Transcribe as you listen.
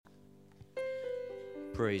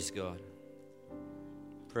Praise God.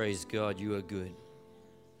 Praise God. You are good.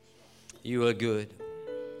 You are good.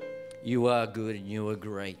 You are good and you are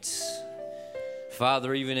great.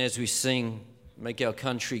 Father, even as we sing, make our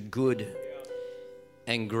country good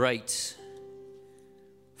and great.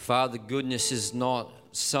 Father, goodness is not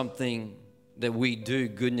something that we do.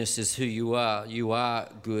 Goodness is who you are. You are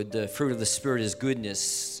good. The fruit of the Spirit is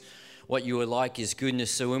goodness. What you are like is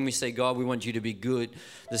goodness. So when we say, God, we want you to be good,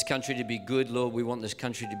 this country to be good, Lord, we want this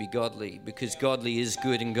country to be godly, because godly is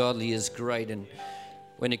good and godly is great. And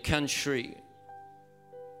when a country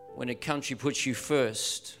puts you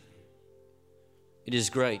first, it is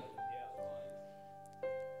great.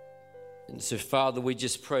 And so, Father, we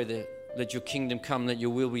just pray that let your kingdom come, let your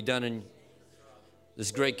will be done in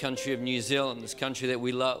this great country of New Zealand, this country that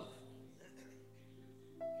we love.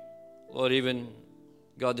 Lord, even,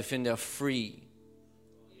 God, defend our free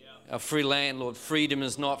land, Lord. Freedom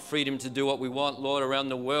is not freedom to do what we want, Lord. Around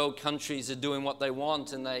the world, countries are doing what they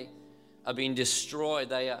want and they are being destroyed.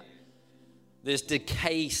 There's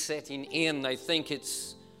decay setting in. They think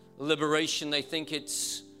it's liberation. They think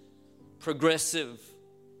it's progressive.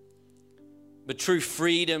 But true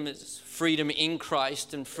freedom is freedom in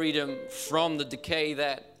Christ and freedom from the decay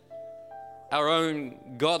that our own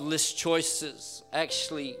godless choices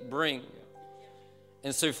actually bring.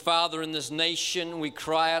 And so, Father, in this nation, we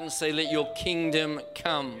cry out and say, let your kingdom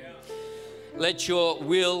come. Let your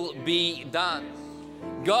will be done.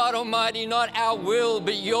 God Almighty, not our will,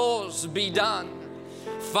 but yours be done.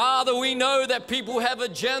 Father, we know that people have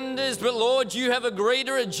agendas, but Lord, you have a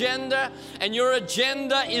greater agenda, and your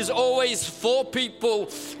agenda is always for people.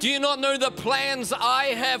 Do you not know the plans I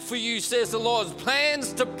have for you, says the Lord?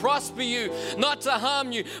 Plans to prosper you, not to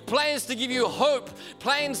harm you. Plans to give you hope.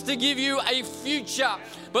 Plans to give you a future.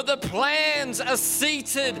 But the plans are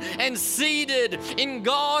seated in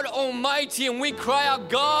God Almighty. And we cry out,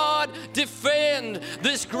 God, defend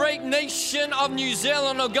this great nation of New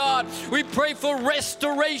Zealand, oh God. We pray for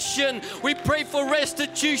restoration. We pray for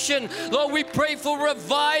restitution. Lord, we pray for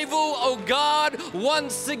revival, oh God,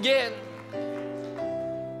 once again.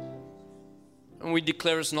 And we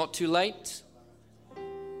declare it's not too late,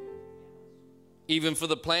 even for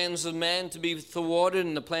the plans of man to be thwarted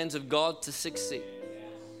and the plans of God to succeed.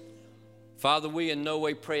 Father, we in no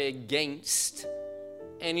way pray against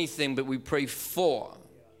anything, but we pray for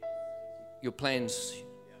your plans,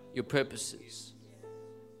 your purposes,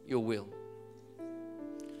 your will.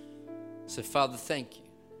 So, Father, thank you.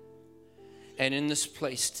 And in this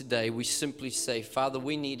place today, we simply say, Father,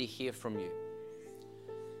 we need to hear from you.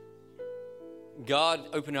 God,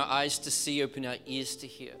 open our eyes to see, open our ears to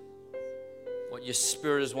hear what your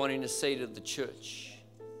Spirit is wanting to say to the church.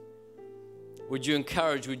 Would you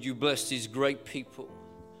encourage, would you bless these great people?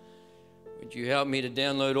 Would you help me to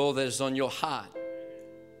download all that is on your heart?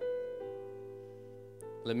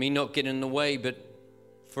 Let me not get in the way, but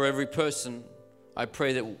for every person, I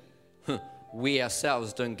pray that we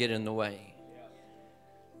ourselves don't get in the way.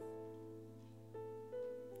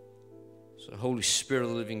 So, Holy Spirit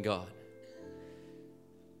of the living God,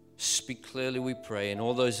 speak clearly, we pray, and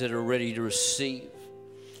all those that are ready to receive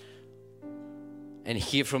and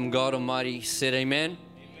hear from God Almighty said amen.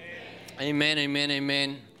 Amen, amen,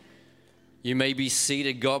 amen. You may be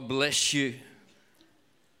seated. God bless you.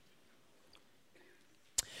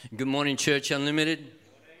 Good morning, Church Unlimited.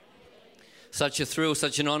 Such a thrill,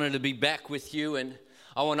 such an honor to be back with you, and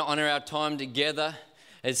I want to honor our time together.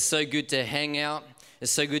 It's so good to hang out.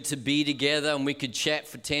 It's so good to be together, and we could chat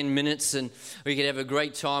for 10 minutes and we could have a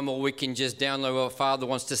great time, or we can just download what Father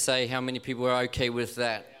wants to say. How many people are okay with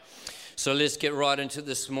that? So let's get right into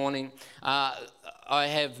this morning. I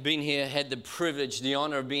have been here, had the privilege, the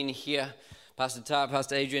honor of being here, Pastor Tar,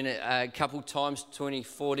 Pastor Adrian, a couple times,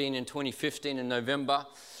 2014 and 2015 in November.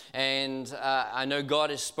 And I know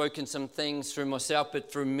God has spoken some things through myself,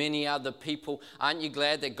 but through many other people. Aren't you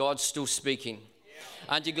glad that God's still speaking?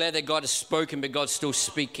 Aren't you glad that God has spoken, but God's still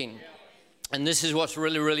speaking? And this is what's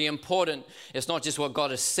really, really important. It's not just what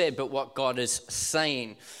God has said, but what God is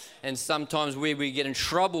saying. And sometimes where we get in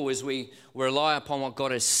trouble is we rely upon what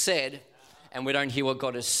God has said and we don't hear what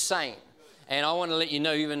God is saying. And I want to let you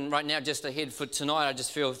know, even right now, just ahead for tonight, I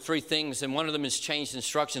just feel three things, and one of them is changed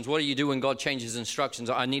instructions. What do you do when God changes instructions?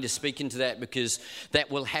 I need to speak into that, because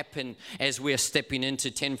that will happen as we are stepping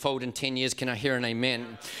into tenfold in 10 years. Can I hear an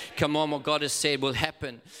amen? Come on, what God has said will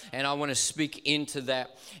happen, and I want to speak into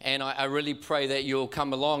that, and I really pray that you'll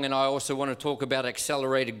come along. And I also want to talk about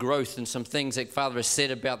accelerated growth and some things that Father has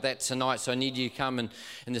said about that tonight, so I need you to come, and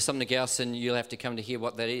there's something else, and you'll have to come to hear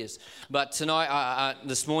what that is. But tonight,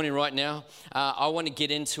 this morning, right now, I want to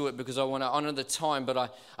get into it because I want to honor the time,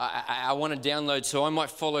 but I want to download, so I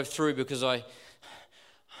might follow through because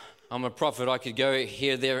I'm a prophet. I could go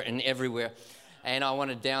here, there, and everywhere. And I want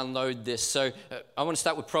to download this. So I want to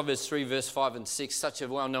start with Proverbs 3, verse 5 and 6, such a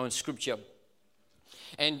well-known scripture.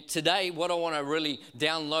 And today, what I want to really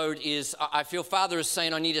download is, I feel Father is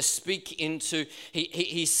saying I need to speak into,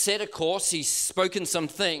 he set a course, he's spoken some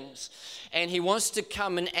things, and he wants to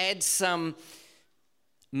come and add some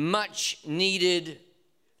much needed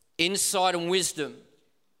insight and wisdom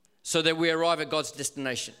so that we arrive at God's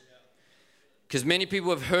destination. Because many people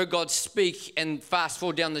have heard God speak and fast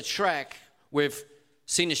forward down the track, we've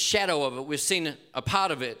seen a shadow of it. We've seen a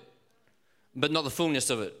part of it, but not the fullness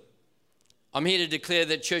of it. I'm here to declare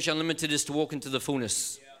that Church Unlimited is to walk into the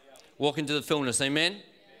fullness. Walk into the fullness. Amen?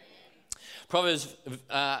 Proverbs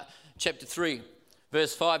chapter 3,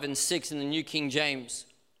 verse 5 and 6 in the New King James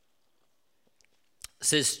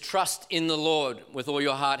says, trust in the Lord with all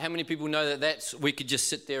your heart. How many people know that we could just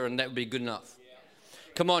sit there and that would be good enough?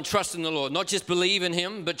 Come on, trust in the Lord. Not just believe in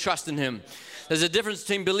Him, but trust in Him. There's a difference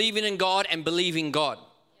between believing in God and believing God.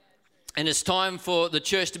 And it's time for the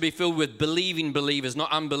church to be filled with believing believers,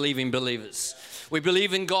 not unbelieving believers. We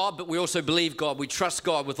believe in God, but we also believe God. We trust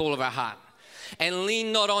God with all of our heart. And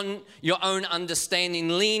lean not on your own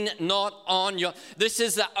understanding. Lean not on your... This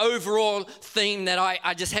is the overall theme that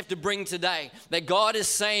I just have to bring today. That God is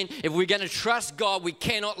saying, if we're going to trust God, we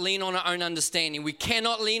cannot lean on our own understanding. We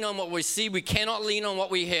cannot lean on what we see. We cannot lean on what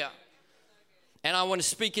we hear. And I want to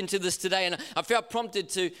speak into this today. And I felt prompted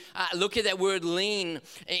to look at that word lean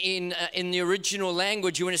in the original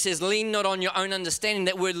language. When it says lean not on your own understanding,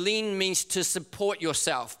 that word lean means to support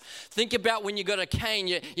yourself. Think about when you got a cane,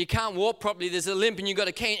 you can't walk properly. There's a limp and you got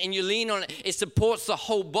a cane and you lean on it. It supports the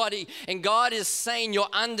whole body. And God is saying your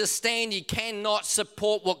understanding cannot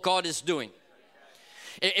support what God is doing.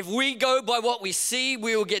 If we go by what we see,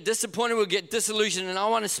 we will get disappointed, we'll get disillusioned, and I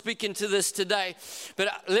want to speak into this today. But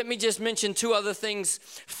let me just mention two other things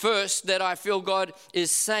first that I feel God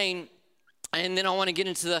is saying, and then I want to get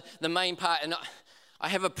into the main part. And I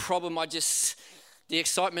have a problem. The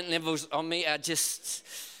excitement levels on me are just,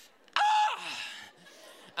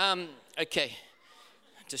 okay.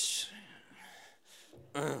 Just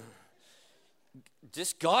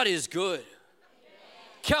God is good.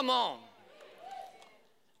 Come on.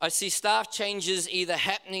 I see staff changes either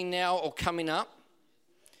happening now or coming up.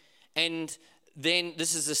 And then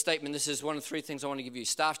this is a statement. This is one of the three things I want to give you.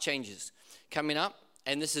 Staff changes coming up.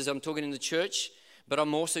 And this is, I'm talking in the church, but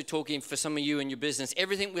I'm also talking for some of you in your business.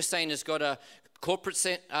 Everything we're saying has got a corporate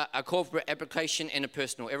application and a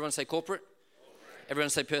personal. Everyone say corporate. Everyone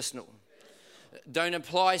say personal. Don't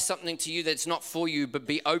apply something to you that's not for you, but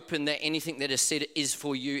be open that anything that is said is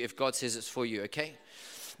for you if God says it's for you, okay?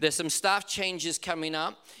 There's some staff changes coming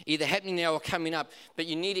up, either happening now or coming up, but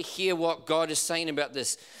you need to hear what God is saying about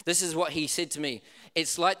this. This is what He said to me.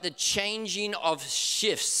 It's like the changing of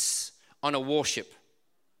shifts on a warship.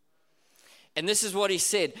 And this is what He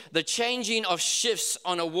said. The changing of shifts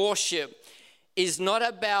on a warship is not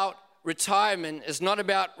about retirement, it's not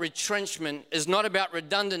about retrenchment, it's not about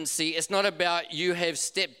redundancy, it's not about you have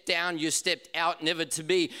stepped down, you stepped out, never to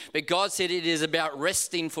be. But God said it is about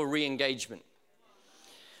resting for re-engagement.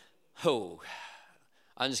 Oh,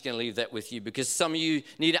 I'm just going to leave that with you because some of you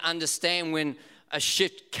need to understand when a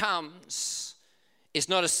shift comes, it's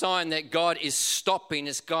not a sign that God is stopping.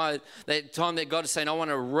 It's that time that God is saying, I want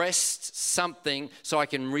to rest something so I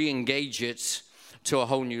can re-engage it to a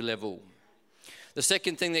whole new level. The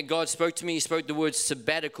second thing that God spoke to me, He spoke the word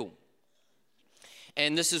sabbatical.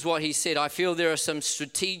 And this is what He said. I feel there are some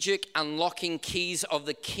strategic unlocking keys of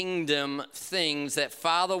the kingdom things that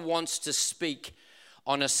Father wants to speak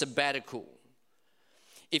on a sabbatical.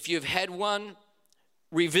 If you've had one,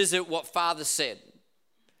 revisit what Father said.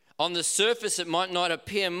 On the surface, it might not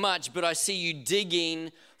appear much, but I see you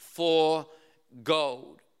digging for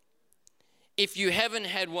gold. If you haven't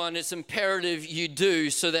had one, it's imperative you do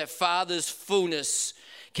so that Father's fullness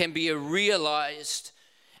can be realized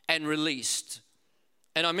and released.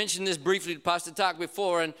 And I mentioned this briefly to Pastor Tak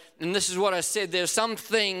before, and this is what I said. There are some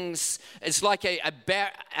things, it's like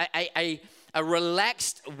a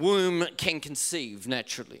relaxed womb can conceive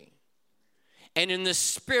naturally. And in the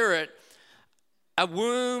spirit,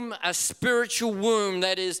 a spiritual womb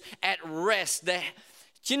that is at rest.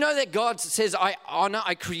 Do you know that God says,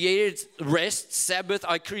 I created rest, Sabbath,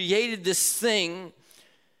 I created this thing,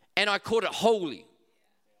 and I called it holy.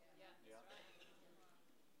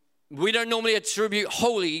 We don't normally attribute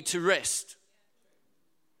holy to rest.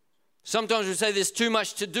 Sometimes we say there's too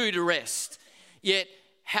much to do to rest. Yet,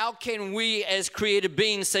 how can we as created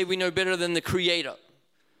beings say we know better than the Creator?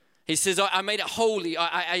 He says, I made it holy.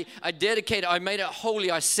 I dedicated it. I made it holy.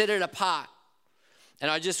 I set it apart. And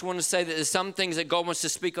I just want to say that there's some things that God wants to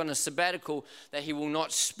speak on a sabbatical that he will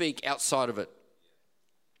not speak outside of it.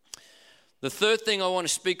 The third thing I want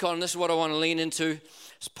to speak on, this is what I want to lean into.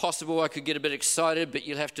 It's possible I could get a bit excited, but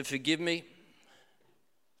you'll have to forgive me.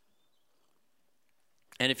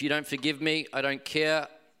 And if you don't forgive me, I don't care.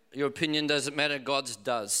 Your opinion doesn't matter. God's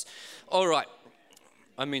does. All right.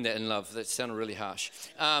 I mean that in love. That sounded really harsh.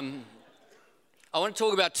 I want to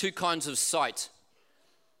talk about two kinds of sight.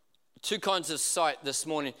 Two kinds of sight this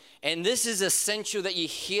morning. And this is essential that you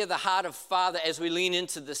hear the heart of Father as we lean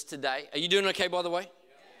into this today. Are you doing okay, by the way?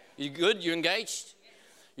 You good? You engaged?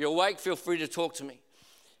 You're awake? Feel free to talk to me.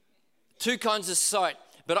 Two kinds of sight.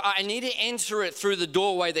 But I need to enter it through the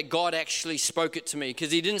doorway that God actually spoke it to me.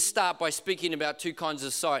 Because he didn't start by speaking about two kinds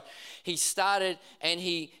of sight. He started and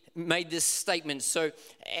he made this statement. So,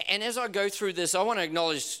 and as I go through this, I want to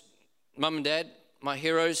acknowledge Mum and Dad, my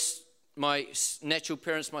heroes, my natural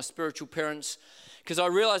parents, my spiritual parents. Because I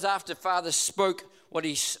realized after Father spoke what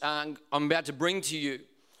I'm about to bring to you,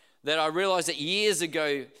 that I realized that years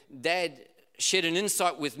ago, Dad shared an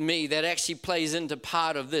insight with me that actually plays into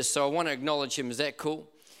part of this. So I want to acknowledge him. Is that cool?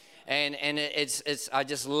 And it's I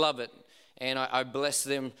just love it. And I bless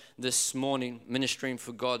them this morning, ministering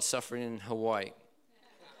for God, suffering in Hawaii.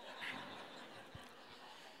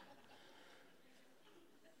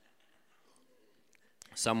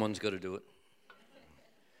 Someone's got to do it.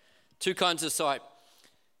 Two kinds of sight.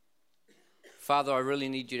 Father, I really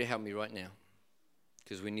need you to help me right now,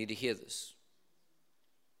 because we need to hear this.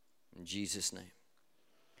 In Jesus' name.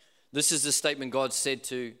 This is the statement God said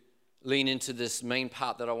to lean into this main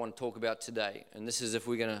part that I want to talk about today. And this is if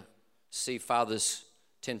we're going to see Father's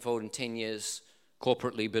tenfold in 10 years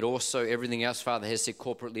corporately, but also everything else Father has said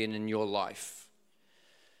corporately and in your life.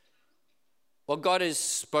 What God has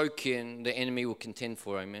spoken, the enemy will contend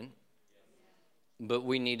for, amen? But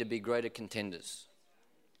we need to be greater contenders.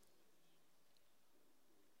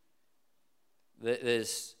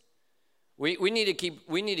 We need to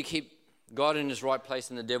keep God in his right place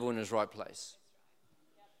and the devil in his right place.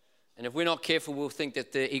 And if we're not careful, we'll think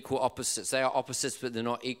that they're equal opposites. They are opposites, but they're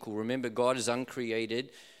not equal. Remember, God is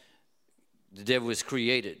uncreated. The devil is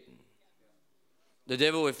created. The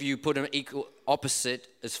devil, if you put him equal opposite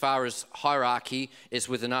as far as hierarchy, is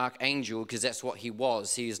with an archangel, because that's what he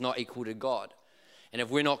was. He is not equal to God. And if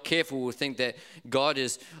we're not careful, we'll think that God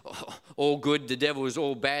is all good, the devil is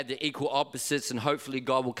all bad, they're equal opposites, and hopefully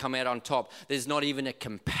God will come out on top. There's not even a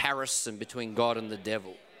comparison between God and the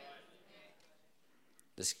devil.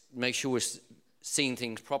 Let's make sure we're seeing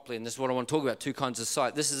things properly, and this is what I want to talk about, two kinds of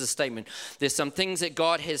sight. This is a statement. There's some things that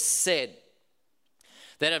God has said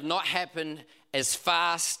that have not happened as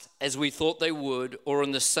fast as we thought they would, or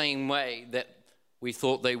in the same way that we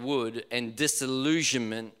thought they would, and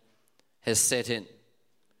disillusionment has set in.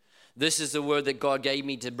 This is the word that God gave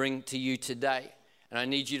me to bring to you today. And I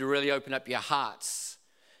need you to really open up your hearts.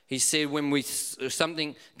 He said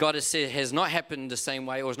something God has said has not happened the same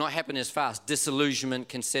way or has not happened as fast, disillusionment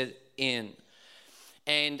can set in.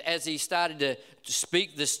 And as he started to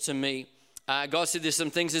speak this to me, God said there's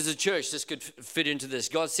some things as a church this could fit into this.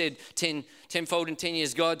 God said tenfold in 10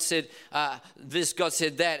 years. God said this, God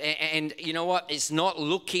said that. And you know what? It's not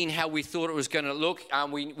looking how we thought it was going to look.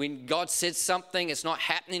 When God said something, it's not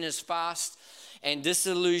happening as fast. And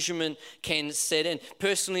disillusionment can set in.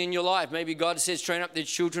 Personally in your life, maybe God says train up their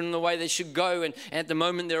children in the way they should go. And at the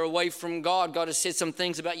moment they're away from God. God has said some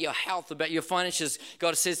things about your health, about your finances.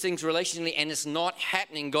 God says things relationally, and it's not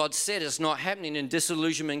happening. God said it's not happening, and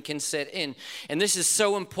disillusionment can set in. And this is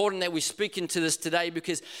so important that we speak into this today,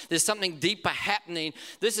 because there's something deeper happening.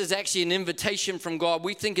 This is actually an invitation from God.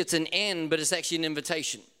 We think it's an end, but it's actually an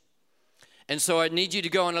invitation. And so I need you to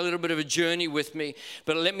go on a little bit of a journey with me.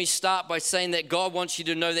 But let me start by saying that God wants you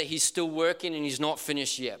to know that he's still working and he's not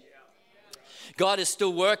finished yet. God is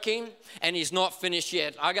still working and he's not finished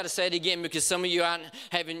yet. I got to say it again, because some of you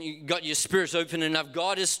haven't got your spirits open enough.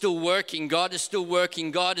 God is still working. God is still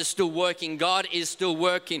working. God is still working. God is still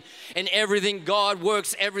working. And everything, God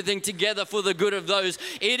works everything together for the good of those.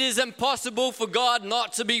 It is impossible for God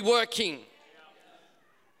not to be working.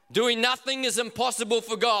 Doing nothing is impossible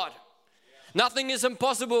for God. Nothing is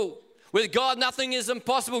impossible. With God, nothing is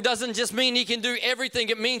impossible. Doesn't just mean he can do everything.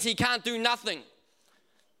 It means he can't do nothing.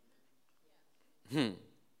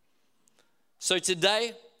 So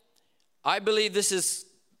today, I believe this is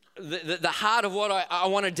the heart of what I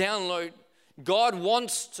want to download. God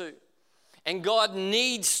wants to, and God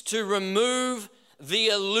needs to remove the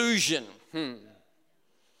illusion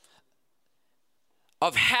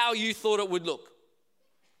of how you thought it would look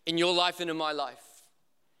in your life and in my life.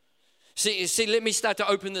 See, let me start to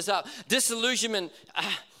open this up. Disillusionment.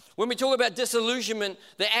 When we talk about disillusionment,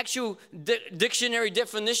 the actual dictionary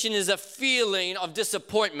definition is a feeling of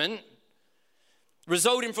disappointment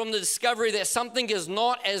resulting from the discovery that something is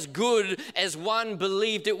not as good as one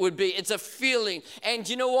believed it would be. It's a feeling. And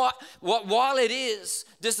you know what? While it is,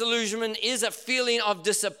 disillusionment is a feeling of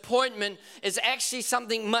disappointment, it's actually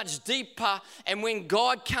something much deeper. And when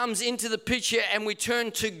God comes into the picture and we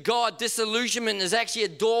turn to God, disillusionment is actually a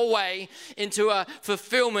doorway into a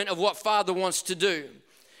fulfillment of what Father wants to do.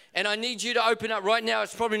 And I need you to open up right now.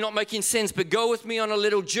 It's probably not making sense, but go with me on a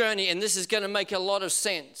little journey, and this is going to make a lot of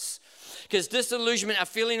sense. Because disillusionment, a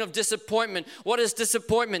feeling of disappointment. What is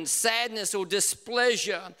disappointment? Sadness or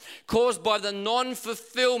displeasure caused by the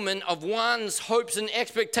non-fulfillment of one's hopes and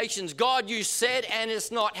expectations. God, you said, and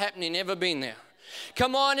it's not happening. Ever been there?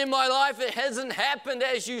 Come on, in my life, it hasn't happened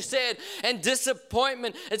as you said. And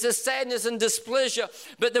disappointment, it's a sadness and displeasure.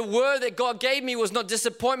 But the word that God gave me was not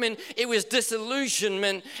disappointment, it was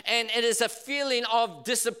disillusionment. And it is a feeling of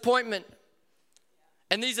disappointment.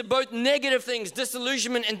 And these are both negative things,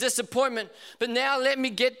 disillusionment and disappointment. But now let me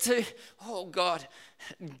get to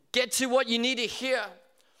what you need to hear.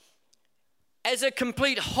 As a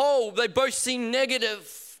complete whole, they both seem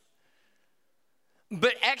negative.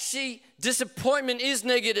 But actually, disappointment is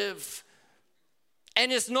negative.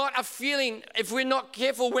 And it's not a feeling, if we're not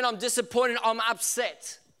careful, when I'm disappointed, I'm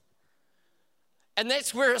upset. And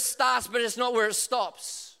that's where it starts, but it's not where it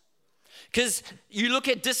stops. Because you look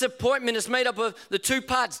at disappointment, it's made up of the two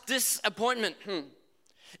parts. Disappointment.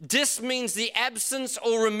 Dis means the absence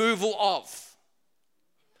or removal of.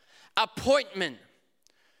 Appointment.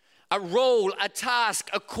 A role, a task,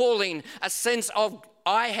 a calling, a sense of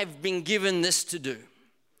I have been given this to do.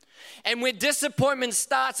 And where disappointment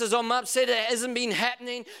starts is I'm upset, it hasn't been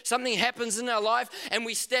happening, something happens in our life, and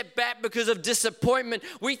we step back because of disappointment.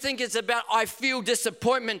 We think it's about I feel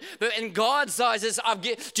disappointment, but in God's eyes,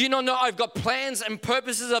 do you not know I've got plans and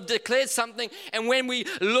purposes, I've declared something, and when we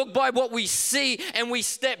look by what we see and we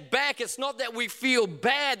step back, it's not that we feel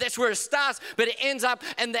bad, that's where it starts, but it ends up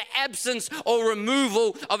in the absence or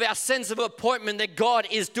removal of our sense of appointment that God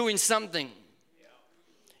is doing something.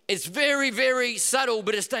 It's very, very subtle,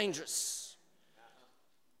 but it's dangerous.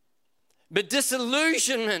 But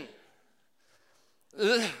disillusionment,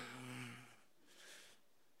 the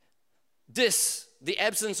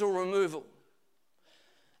absence or removal.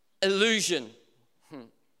 Illusion,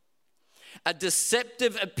 a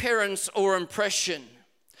deceptive appearance or impression,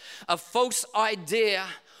 a false idea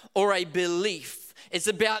or a belief. It's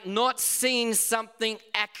about not seeing something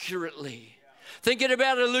accurately. Thinking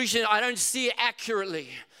about illusion, I don't see it accurately.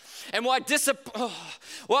 And while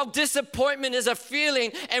disappointment is a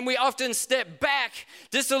feeling and we often step back,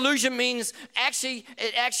 disillusion means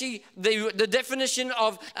the definition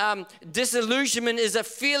of disillusionment is a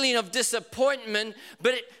feeling of disappointment,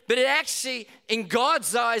 but it actually, in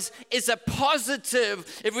God's eyes, is a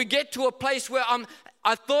positive. If we get to a place where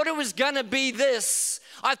I thought it was going to be this.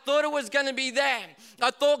 I thought it was going to be that.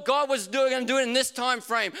 I thought God was going to do it in this time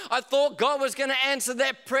frame. I thought God was going to answer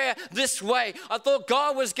that prayer this way. I thought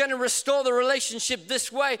God was going to restore the relationship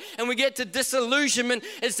this way. And we get to disillusionment.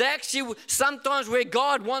 It's actually sometimes where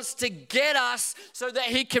God wants to get us so that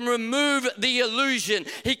He can remove the illusion.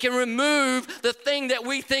 He can remove the thing that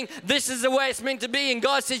we think this is the way it's meant to be. And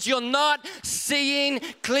God says, you're not seeing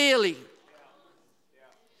clearly.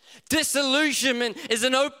 Disillusionment is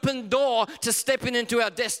an open door to stepping into our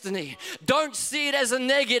destiny. Don't see it as a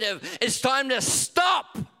negative. It's time to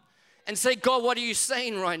stop and say, God, what are you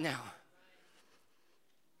saying right now?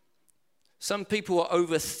 Some people are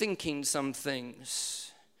overthinking some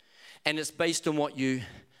things, and it's based on what you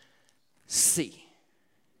see.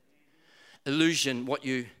 Illusion, what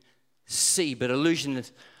you see, but illusion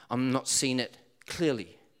is, I'm not seeing it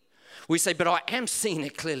clearly. We say, but I am seeing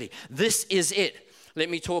it clearly. This is it. Let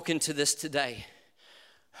me talk into this today.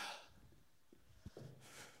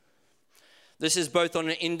 This is both on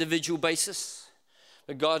an individual basis,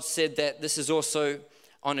 but God said that this is also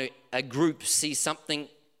on a group sees something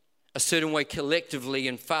a certain way collectively,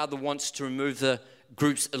 and Father wants to remove the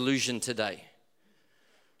group's illusion today.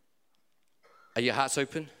 Are your hearts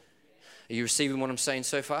open? Are you receiving what I'm saying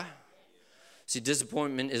so far? See,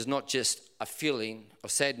 disappointment is not just a feeling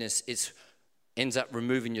of sadness, it ends up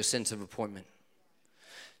removing your sense of appointment.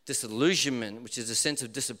 Disillusionment, which is a sense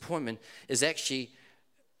of disappointment, is actually,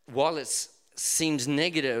 while it seems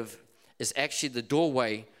negative, is actually the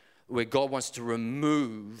doorway where God wants to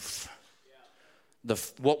remove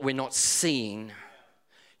what we're not seeing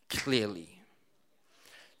clearly.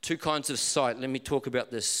 Two kinds of sight. Let me talk about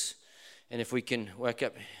this. And if we can work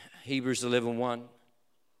up Hebrews 11:1.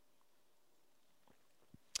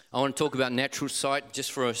 I want to talk about natural sight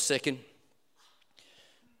just for a second.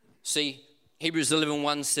 See, Hebrews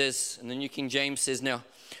 11:1 says, and the New King James says, now,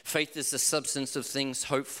 faith is the substance of things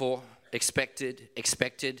hoped for, expected,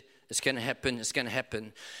 it's going to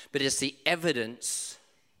happen. But it's the evidence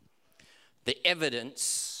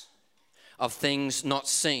of things not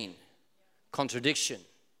seen. Contradiction.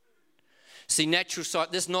 See, natural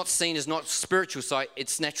sight, this not seen is not spiritual sight,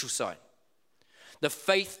 it's natural sight. The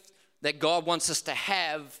faith that God wants us to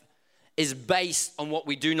have is based on what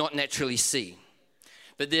we do not naturally see.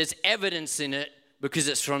 But there's evidence in it because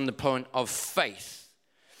it's from the point of faith.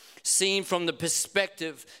 Seen from the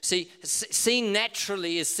perspective, seen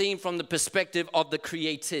naturally is seen from the perspective of the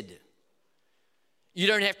created. You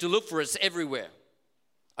don't have to look for it, it's everywhere.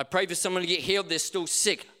 I pray for someone to get healed, they're still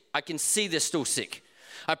sick. I can see they're still sick.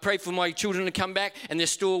 I pray for my children to come back and they're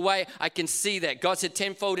still away. I can see that. God said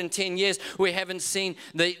tenfold in 10 years. We haven't seen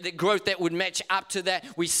the growth that would match up to that.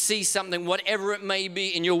 We see something, whatever it may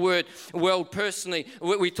be in your world personally.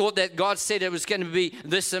 We thought that God said it was going to be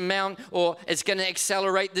this amount, or it's going to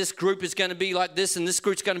accelerate. This group is going to be like this and this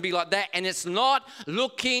group's going to be like that. And it's not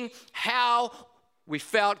looking how we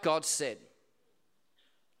felt God said.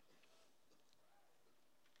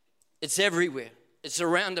 It's everywhere. It's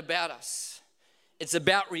around about us. It's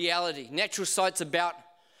about reality. Natural sight's about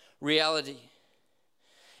reality.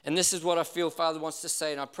 And this is what I feel Father wants to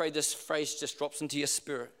say, and I pray this phrase just drops into your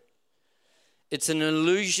spirit. It's an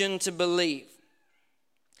illusion to believe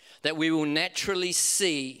that we will naturally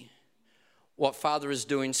see what Father is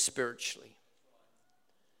doing spiritually.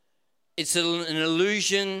 It's an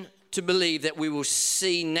illusion to believe that we will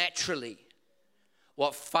see naturally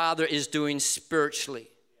what Father is doing spiritually.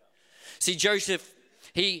 See, Joseph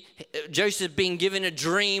being given a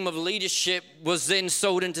dream of leadership was then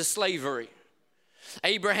sold into slavery.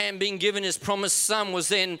 Abraham being given his promised son was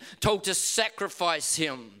then told to sacrifice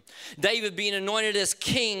him. David being anointed as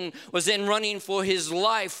king was then running for his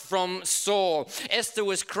life from Saul. Esther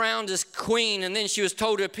was crowned as queen, and then she was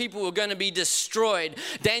told her people were going to be destroyed.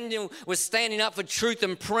 Daniel was standing up for truth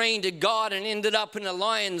and praying to God and ended up in a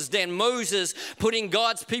lion's den. Moses, putting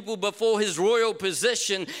God's people before his royal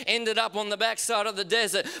position, ended up on the backside of the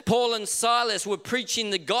desert. Paul and Silas were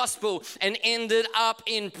preaching the gospel and ended up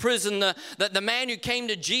in prison. The man who came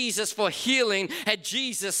to Jesus for healing had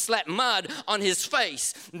Jesus slap mud on his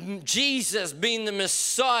face. Jesus, being the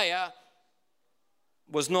Messiah,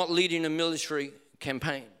 was not leading a military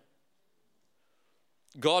campaign.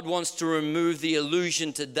 God wants to remove the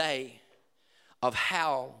illusion today of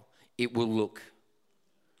how it will look.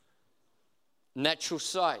 Natural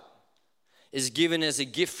sight is given as a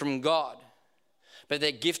gift from God, but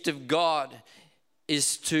that gift of God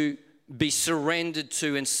is to be surrendered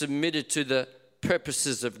to and submitted to the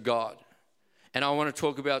purposes of God. And I want to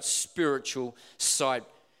talk about spiritual sight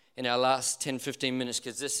in our last 10-15 minutes,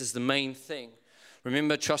 because this is the main thing.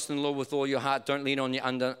 Remember, trust in the Lord with all your heart. Don't lean on your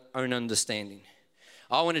own understanding.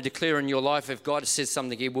 I want to declare in your life, if God has said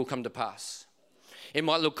something, it will come to pass. It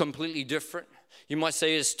might look completely different. You might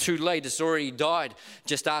say it's too late. It's already died.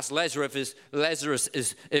 Just ask Lazarus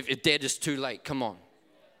if dead is too late. Come on.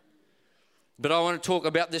 But I want to talk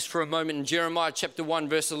about this for a moment in Jeremiah chapter 1,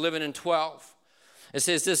 verse 11 and 12. It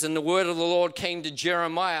says this, and the word of the Lord came to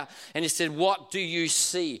Jeremiah, and he said, what do you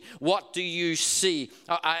see? What do you see?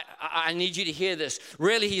 I need you to hear this.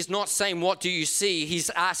 Really, he's not saying, what do you see? He's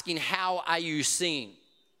asking, how are you seeing?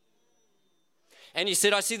 And he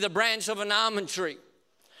said, I see the branch of an almond tree.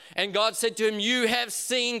 And God said to him, you have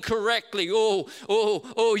seen correctly.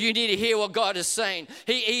 Oh, you need to hear what God is saying.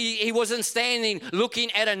 He wasn't standing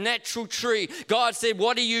looking at a natural tree. God said,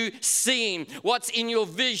 what are you seeing? What's in your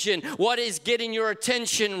vision? What is getting your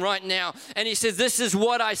attention right now? And he says, this is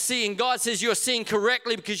what I see. And God says, you're seeing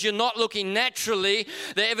correctly because you're not looking naturally,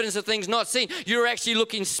 the evidence of things not seen. You're actually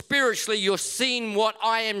looking spiritually. You're seeing what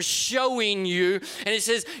I am showing you. And he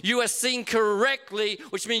says, you are seeing correctly,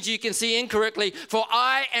 which means you can see incorrectly. For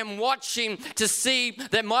I am watching to see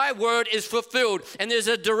that my word is fulfilled. And there's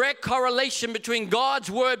a direct correlation between God's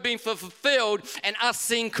word being fulfilled and us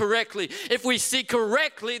seeing correctly. If we see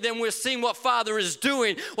correctly, then we're seeing what Father is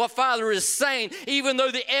doing, what Father is saying, even though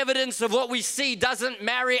the evidence of what we see doesn't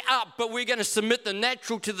marry up, but we're going to submit the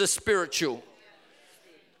natural to the spiritual.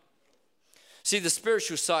 See, the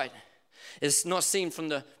spiritual side is not seen from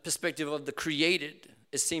the perspective of the created,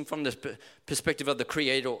 it's seen from the perspective of the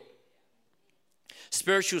Creator.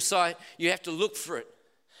 Spiritual sight, you have to look for it,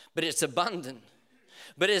 but it's abundant.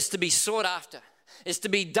 But it's to be sought after. It's to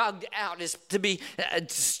be dug out. It's to be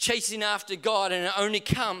chasing after God, and it only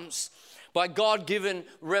comes by God-given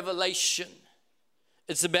revelation.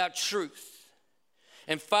 It's about truth.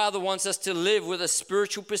 And Father wants us to live with a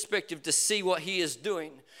spiritual perspective, to see what He is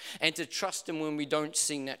doing and to trust Him when we don't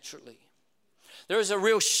see naturally. There is a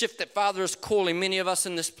real shift that Father is calling many of us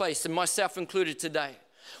in this place, and myself included today.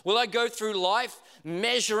 Will I go through life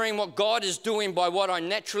measuring what God is doing by what I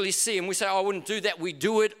naturally see? And we say, oh, I wouldn't do that. We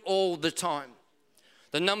do it all the time.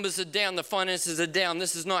 The numbers are down, the finances are down.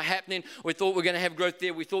 This is not happening. We thought we were going to have growth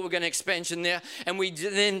there. We thought we were going to expansion there. And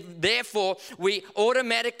therefore, we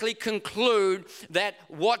automatically conclude that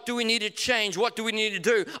what do we need to change? What do we need to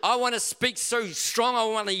do? I want to speak so strong. I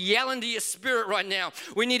want to yell into your spirit right now.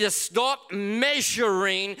 We need to stop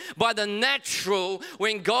measuring by the natural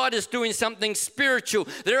when God is doing something spiritual.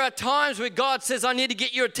 There are times where God says, I need to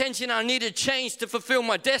get your attention. I need to change to fulfill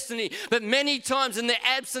my destiny. But many times in the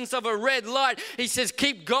absence of a red light, He says,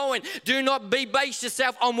 keep going. Do not base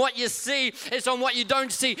yourself on what you see. It's on what you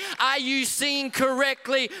don't see. Are you seeing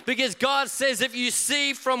correctly? Because God says if you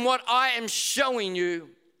see from what I am showing you,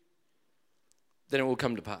 then it will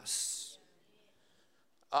come to pass.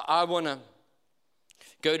 I want to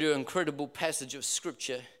go to an incredible passage of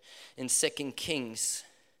Scripture in 2 Kings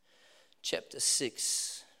chapter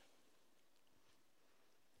 6.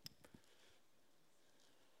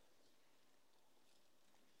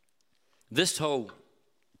 This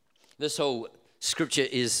whole scripture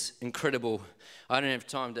is incredible. I don't have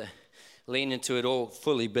time to lean into it all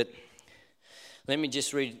fully, but let me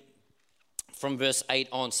just read from verse 8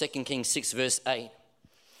 on, 2 Kings 6, verse 8.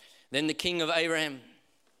 Then the king of Aram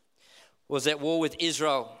was at war with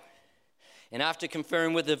Israel, and after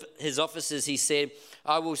conferring with his officers, he said,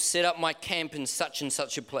 I will set up my camp in such and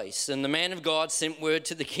such a place. And the man of God sent word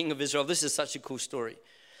to the king of Israel. This is such a cool story.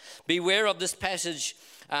 Beware of this passage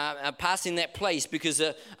passing that place, because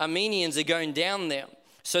the Armenians are going down there.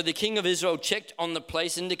 So the king of Israel checked on the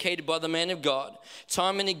place indicated by the man of God.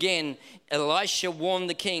 Time and again, Elisha warned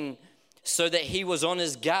the king so that he was on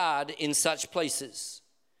his guard in such places.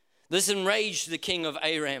 This enraged the king of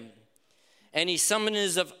Aram, and he summoned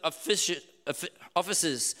his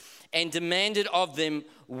officers and demanded of them,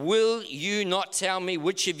 will you not tell me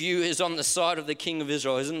which of you is on the side of the king of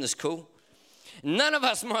Israel? Isn't this cool? None of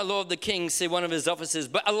us, my lord the king, said one of his officers,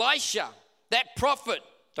 but Elisha, that prophet,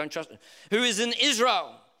 don't trust him, who is in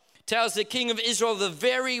Israel, tells the king of Israel the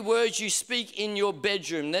very words you speak in your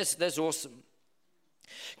bedroom. That's awesome.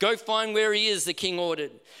 Go find where he is, the king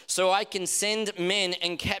ordered, so I can send men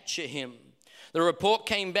and capture him. The report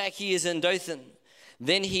came back, he is in Dothan.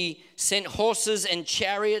 Then he sent horses and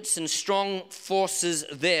chariots and strong forces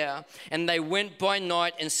there, and they went by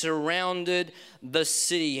night and surrounded the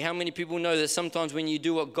city. How many people know that sometimes when you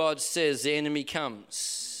do what God says, the enemy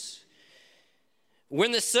comes?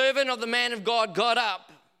 When the servant of the man of God got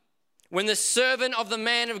up,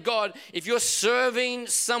 if you're serving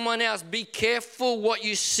someone else, be careful what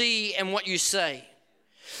you see and what you say.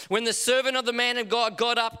 When the servant of the man of God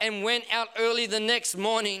got up and went out early the next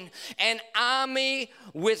morning, an army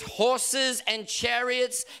with horses and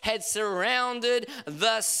chariots had surrounded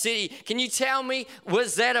the city. Can you tell me,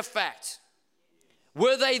 was that a fact?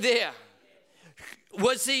 Were they there?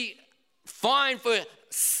 Was he fine for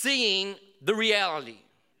seeing the reality?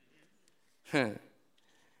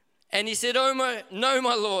 And he said, no,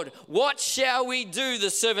 my Lord, what shall we do? The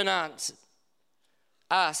servant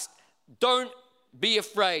asked, don't be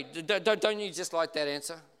afraid. Don't you just like that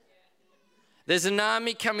answer? There's an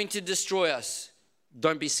army coming to destroy us.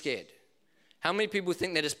 Don't be scared. How many people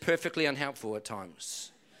think that is perfectly unhelpful at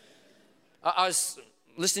times? I was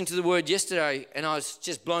listening to the word yesterday, and I was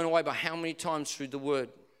just blown away by how many times through the word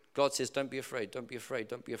God says, don't be afraid, don't be afraid,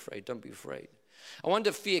 don't be afraid, don't be afraid. I wonder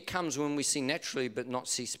if fear comes when we see naturally but not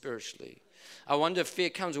see spiritually. I wonder if fear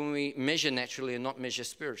comes when we measure naturally and not measure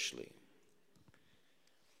spiritually.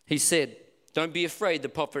 He said, don't be afraid, the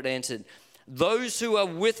prophet answered. Those who are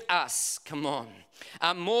with us, come on,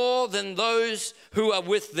 are more than those who are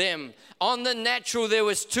with them. On the natural, there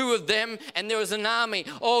was two of them and there was an army.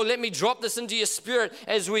 Oh, let me drop this into your spirit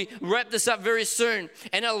as we wrap this up very soon.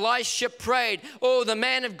 And Elisha prayed. Oh, the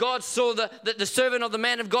man of God saw the servant of the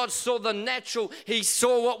man of God saw the natural. He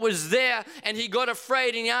saw what was there and he got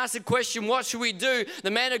afraid and he asked the question, what should we do?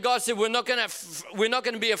 The man of God said, we're not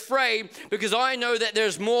going to be afraid, because I know that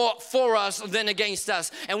there's more for us than against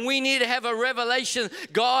us. And we need to have a revelation.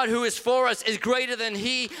 God who is for us is greater greater than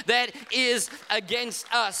he that is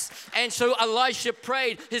against us. And so Elisha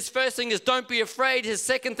prayed. His first thing is don't be afraid. His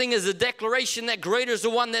second thing is a declaration that greater is the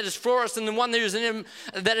one that is for us than the one that is in him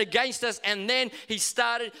that against us. And then he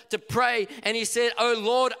started to pray and he said, oh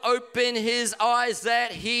Lord, open his eyes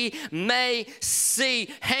that he may see.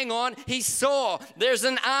 Hang on, he saw there's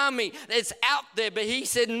an army that's out there, but he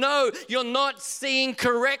said, no, you're not seeing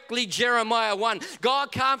correctly, Jeremiah 1.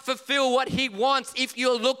 God can't fulfill what he wants if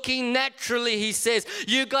you're looking naturally, he says.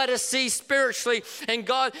 You got to see spiritually.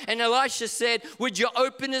 And Elisha said, would you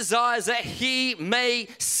open his eyes that he may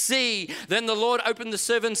see? Then the Lord opened the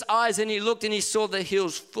servant's eyes and he looked and he saw the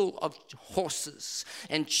hills full of horses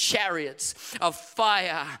and chariots of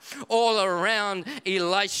fire all around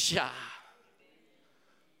Elisha.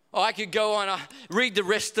 Oh, I could go on, read the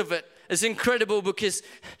rest of it. It's incredible because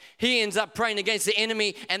he ends up praying against the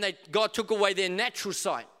enemy and God took away their natural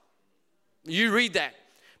sight. You read that.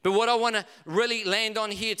 But what I want to really land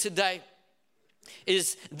on here today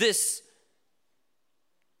is this.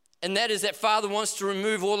 And that is that Father wants to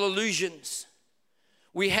remove all illusions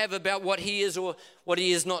we have about what he is or what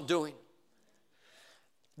he is not doing.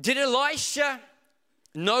 Did Elisha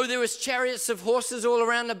know there was chariots of horses all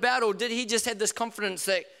around about, or did he just have this confidence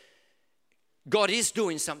that God is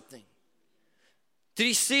doing something? Did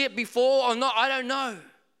he see it before or not? I don't know.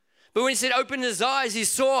 But when he said open his eyes, he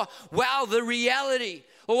saw, wow, the reality.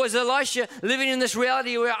 Or was Elisha living in this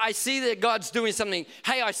reality where I see that God's doing something?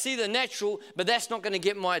 Hey, I see the natural, but that's not going to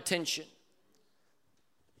get my attention.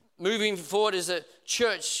 Moving forward as a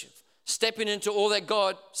church, stepping into all that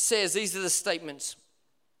God says, these are the statements.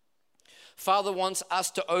 Father wants us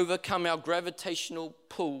to overcome our gravitational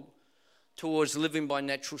pull towards living by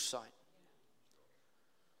natural sight.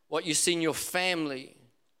 What you see in your family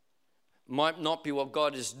might not be what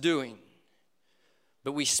God is doing,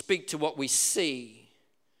 but we speak to what we see.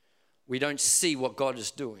 We don't see what God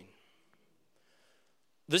is doing.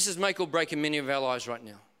 This is make or break in many of our lives right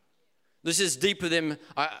now. This is deeper than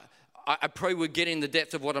I pray we're getting the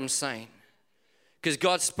depth of what I'm saying. Because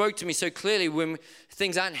God spoke to me so clearly when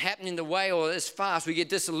things aren't happening the way or as fast, we get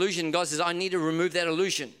disillusioned. God says, I need to remove that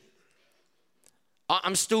illusion.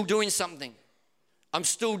 I'm still doing something. I'm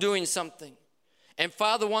still doing something. And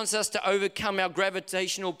Father wants us to overcome our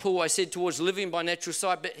gravitational pull, I said, towards living by natural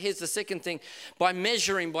sight. But here's the second thing, by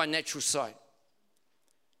measuring by natural sight.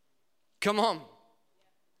 Come on.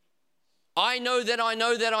 I know that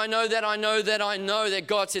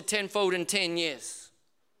God said tenfold in 10 years.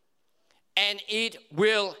 And it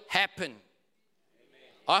will happen. Amen.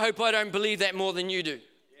 I hope I don't believe that more than you do.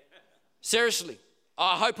 Seriously,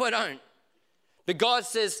 I hope I don't. But God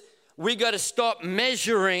says we got to stop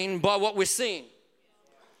measuring by what we're seeing,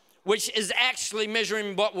 which is actually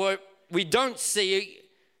measuring what we don't see,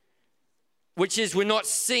 which is we're not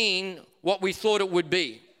seeing what we thought it would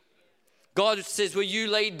be. God says, will you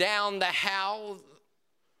lay down the how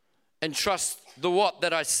and trust the what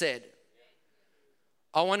that I said?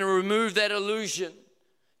 I want to remove that illusion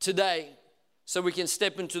today so we can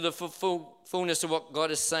step into the fullness of what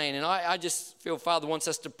God is saying. And I just feel Father wants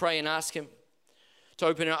us to pray and ask him to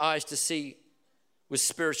open our eyes to see with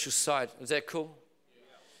spiritual sight. Is that cool?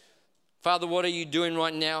 Yeah. Father, what are you doing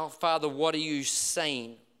right now? Father, what are you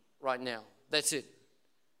saying right now? That's it.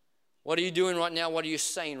 What are you doing right now? What are you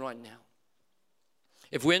saying right now?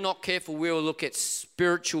 If we're not careful, we will look at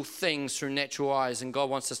spiritual things through natural eyes, and God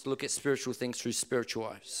wants us to look at spiritual things through spiritual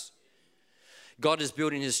eyes. God is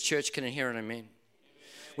building his church. Can I hear an amen?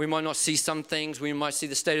 We might not see some things. We might see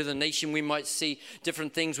the state of the nation. We might see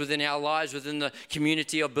different things within our lives, within the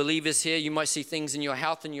community of believers here. You might see things in your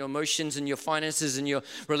health and your emotions and your finances and your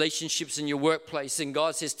relationships and your workplace. And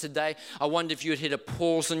God says today, I wonder if you would hit a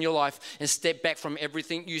pause in your life and step back from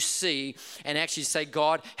everything you see and actually say,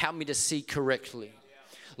 God, help me to see correctly.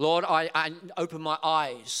 Lord, I open my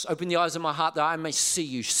eyes, open the eyes of my heart that I may see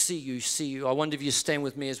you, see you, see you. I wonder if you stand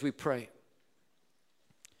with me as we pray.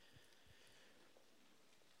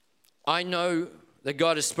 I know that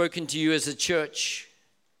God has spoken to you as a church,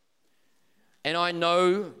 and I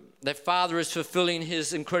know that Father is fulfilling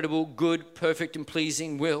his incredible, good, perfect, and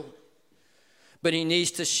pleasing will, but he needs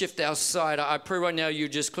to shift our sight. I pray right now you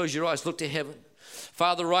just close your eyes, look to heaven.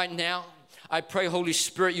 Father, right now, I pray, Holy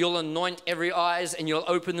Spirit, you'll anoint every eyes and you'll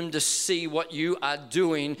open them to see what you are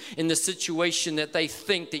doing in the situation that they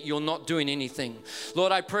think that you're not doing anything.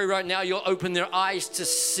 Lord, I pray right now you'll open their eyes to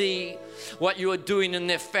see what you are doing in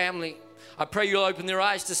their family. I pray you'll open their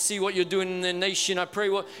eyes to see what you're doing in their nation. I pray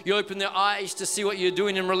you open their eyes to see what you're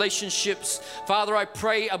doing in relationships. Father, I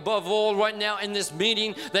pray above all right now in this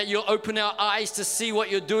meeting that you'll open our eyes to see what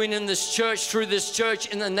you're doing in this church, through this church,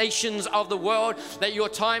 in the nations of the world, that your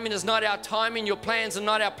timing is not our timing, your plans are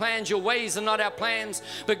not our plans, your ways are not our plans.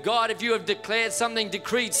 But God, if you have declared something,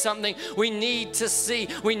 decreed something, we need to see.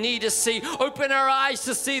 We need to see. Open our eyes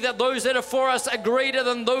to see that those that are for us are greater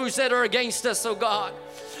than those that are against us, oh God.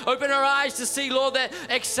 Open our eyes to see, Lord, that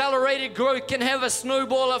accelerated growth can have a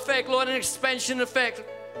snowball effect, Lord, an expansion effect.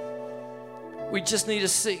 We just need to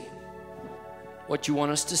see what you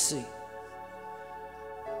want us to see.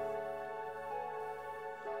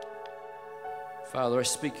 Father, I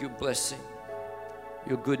speak your blessing,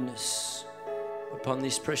 your goodness upon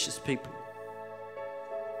these precious people.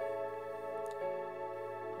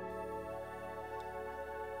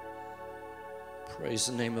 Praise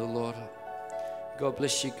the name of the Lord. God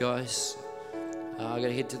bless you guys. I got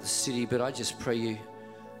to head to the city, but I just pray you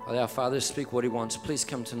allow Father to speak what he wants. Please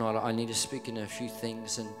come tonight. I need to speak in a few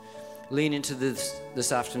things and lean into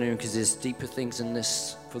this afternoon, because there's deeper things in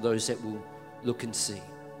this for those that will look and see.